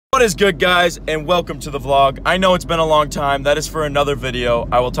What is good, guys, and welcome to the vlog. I know it's been a long time. That is for another video.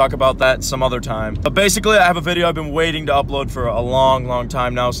 I will talk about that some other time. But basically, I have a video I've been waiting to upload for a long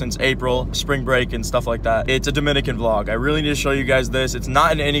time now, since April, spring break and stuff like that. It's a Dominican vlog. I really need to show you guys this. It's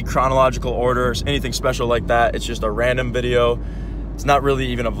not in any chronological order or anything special like that. It's just a random video. It's not really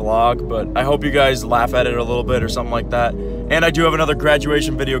even a vlog, but I hope you guys laugh at it a little bit or something like that. And I do have another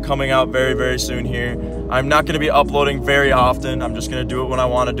graduation video coming out very soon here. I'm not going to be uploading very often. I'm just going to do it when I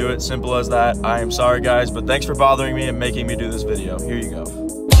want to do it. Simple as that. I am sorry, guys, but thanks for bothering me and making me do this video. Here you go. Come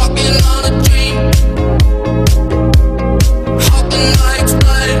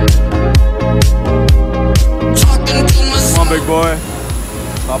on, big boy.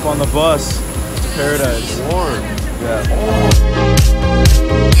 Hop on the bus. It's paradise. It's warm. Yeah.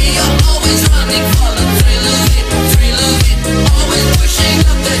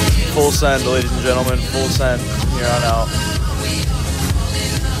 Full send, ladies and gentlemen. Full send from here on out.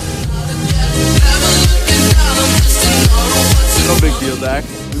 No big deal, Dak.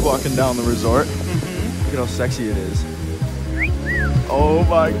 We walking down the resort. Look at how sexy it is. Oh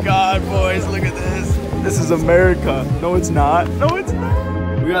my God, boys! Look at this. This is America. No, it's not. No, it's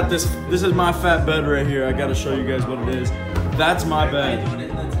not. We got this. This is my fat bed right here. I gotta show you guys what it is. That's my bed.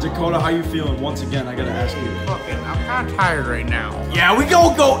 Dakota, how you feeling? Once again, I gotta ask you. Fucking, I'm kind of tired right now. Yeah, we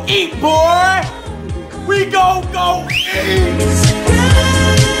gon' go eat, boy! We gon' go eat!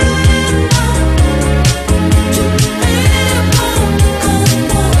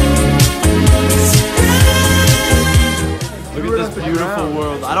 Look at this beautiful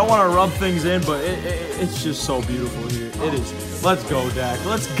world. I don't want to rub things in, but it's just so beautiful here. It is. Let's go, Dak.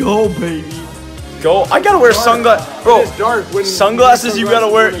 Let's go, baby. Go. I gotta wear sunglasses, bro. It's dark when sunglasses, you gotta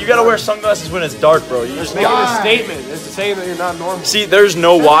wear. You gotta wear sunglasses when it's dark, bro. You just making a statement. It's saying that you're not normal. See, there's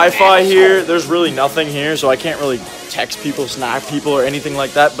no Wi-Fi here. There's really nothing here, so I can't really text people, snap people, or anything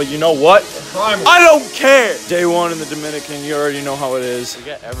like that. But you know what? I don't care. Day one in the Dominican. You already know how it is.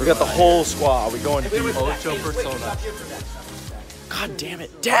 We got the whole squad. We going deep. God damn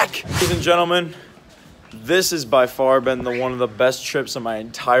it, Dak. Ladies and gentlemen. This has by far been one of the best trips of my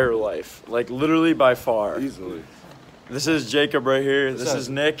entire life. Like, literally by far. Easily. This is Jacob right here. This is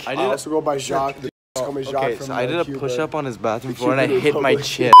Nick. I also go by Jacques. Okay, so I did a push-up on his bathroom floor and I hit my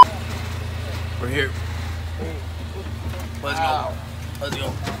chin. We're here. Let's go. Let's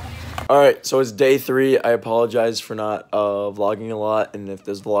go. Alright, so it's day 3. I apologize for not vlogging a lot, and if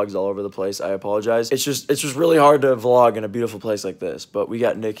there's vlogs all over the place, I apologize. It's just really hard to vlog in a beautiful place like this. But we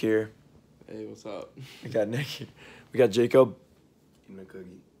got Nick here. Hey, what's up? We got Nick. We got Jacob. Eating a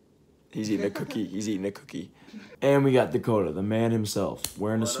cookie. He's eating a cookie. He's eating a cookie. And we got Dakota, the man himself,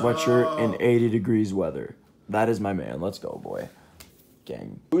 wearing a sweatshirt in 80 degrees weather. That is my man. Let's go, boy.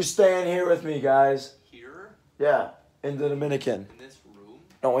 Gang. Who's staying here with me, guys? Here? Yeah, in the Dominican. In this room?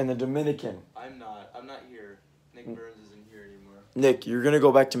 No, in the Dominican. I'm not here. Nick Burns isn't here anymore. Nick, you're going to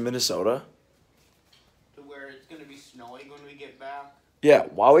go back to Minnesota? To where it's going to be snowing when we get back? Yeah,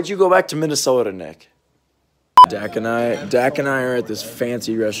 why would you go back to Minnesota, Nick? Dak and I are at this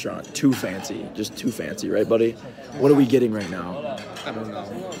fancy restaurant. Too fancy. Just too fancy, right, buddy? What are we getting right now? I don't know.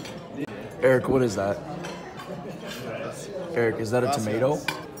 Eric, what is that? Eric, is that a tomato? Ooh,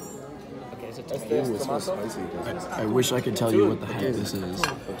 it's so spicy. I wish I could tell you what the heck this is.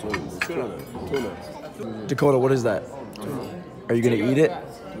 Tuna. Dakota, what is that? Are you going to eat it?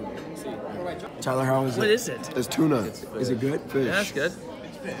 Tyler, how is it? What is it? It's tuna. Is it good? Fish. Yeah, that's good.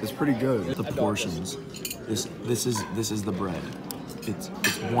 It's pretty good. The portions. This is the bread. It's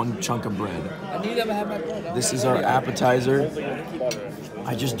one chunk of bread. I need to have my bread. This is our appetizer.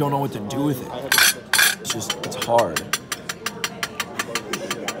 I just don't know what to do with it. It's hard.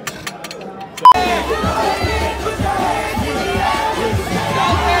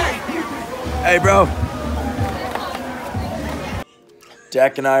 Hey, bro.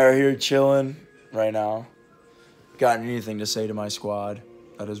 Dak and I are here chilling right now. Got anything to say to my squad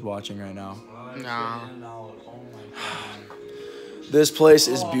that is watching right now? No. This place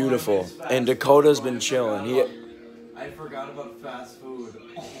is beautiful, and Dakota's been chilling. I forgot about fast food.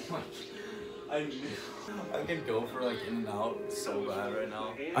 Oh my. I can go for like In-N-Out so bad right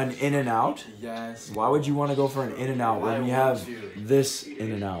now. An In-N-Out? Yes. Why would you want to go for an In-N-Out when we have this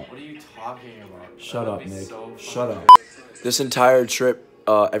In-N-Out? What are you talking about? Shut up, Nick. So Shut up. This entire trip,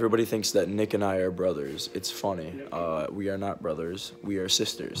 everybody thinks that Nick and I are brothers. It's funny. We are not brothers. We are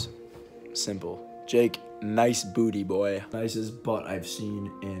sisters. Simple. Jake, nice booty, boy. Nicest butt I've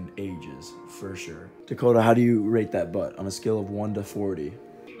seen in ages, for sure. Dakota, how do you rate that butt on a scale of 1 to 40?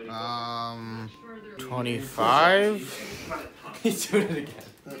 25? He's doing it again.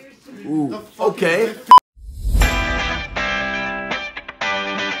 Ooh, okay.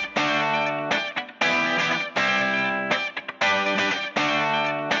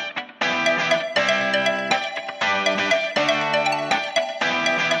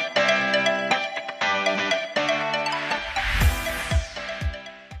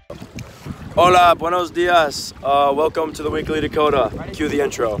 Hola, buenos dias. Welcome to the Weekly Dakota. Cue the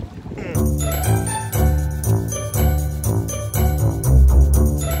intro.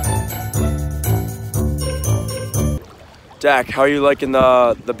 Dak, how are you liking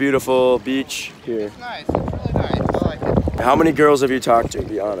the beautiful beach here? It's nice. It's really nice. I like it. How many girls have you talked to,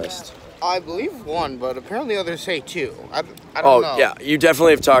 be honest? I believe one, but apparently others say two. I don't know. Yeah, you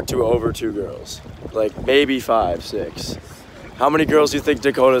definitely have talked to over 2 girls. Like maybe 5, 6. How many girls do you think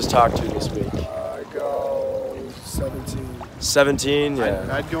Dakota's talked to this week? I go 17. 17? Yeah.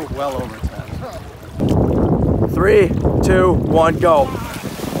 I'd go well over 10. 3, 2, 1, go.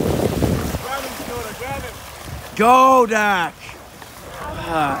 Go, Dak!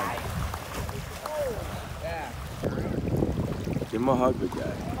 Ah. Give him a hug, big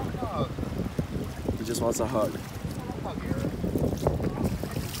guy. He just wants a hug.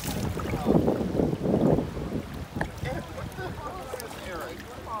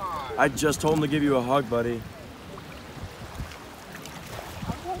 I just told him to give you a hug, buddy.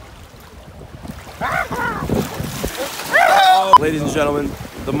 Ladies and gentlemen,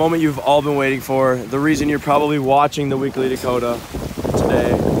 the moment you've all been waiting for, the reason you're probably watching the Weekly Dakota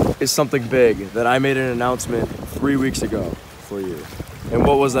today is something big that I made an announcement 3 weeks ago for you. And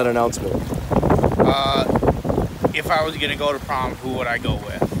what was that announcement? If I was gonna go to prom, who would I go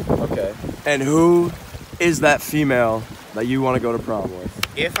with? Okay. And who is that female that you want to go to prom with?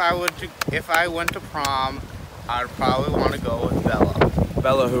 If I went to prom, I'd probably want to go with Bella.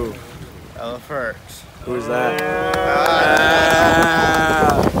 Bella who? Bella Ferks. Who's that?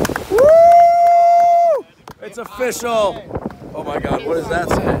 Woo! It's official. Oh my God, what does that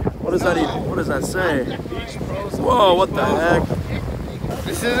say? What does that even? What does that say? Whoa, what the heck?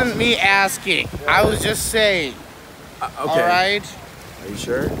 This isn't me asking. I was just saying. Okay. All right. Are you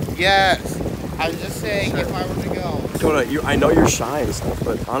sure? Yes. I was just saying if I were to go. Dakota, I know you're shy and stuff,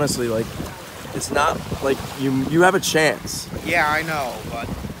 but honestly, like, it's not like you have a chance. Yeah, I know, but.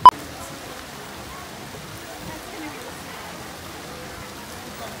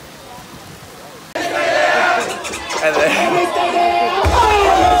 And then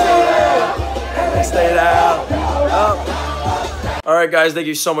they stayed out. Oh. All right, guys, thank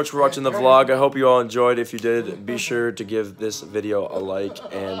you so much for watching the vlog. I hope you all enjoyed. If you did, be sure to give this video a like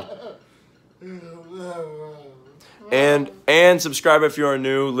and subscribe if you are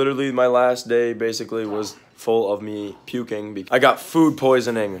new. Literally, my last day basically was full of me puking. I got food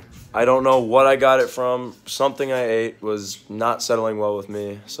poisoning. I don't know what I got it from. Something I ate was not settling well with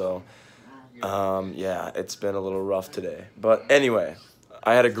me, so yeah, it's been a little rough today. But anyway,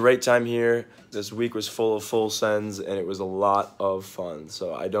 I had a great time here. This week was full of full sends, and it was a lot of fun.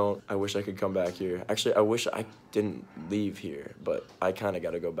 So I wish I could come back here. Actually, I wish I didn't leave here, but I kind of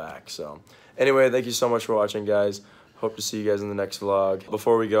got to go back. So anyway, thank you so much for watching, guys. Hope to see you guys in the next vlog.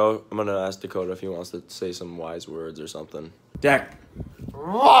 Before we go, I'm going to ask Dakota if he wants to say some wise words or something. Dak.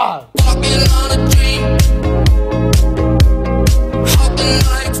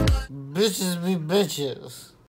 Bitches be bitches.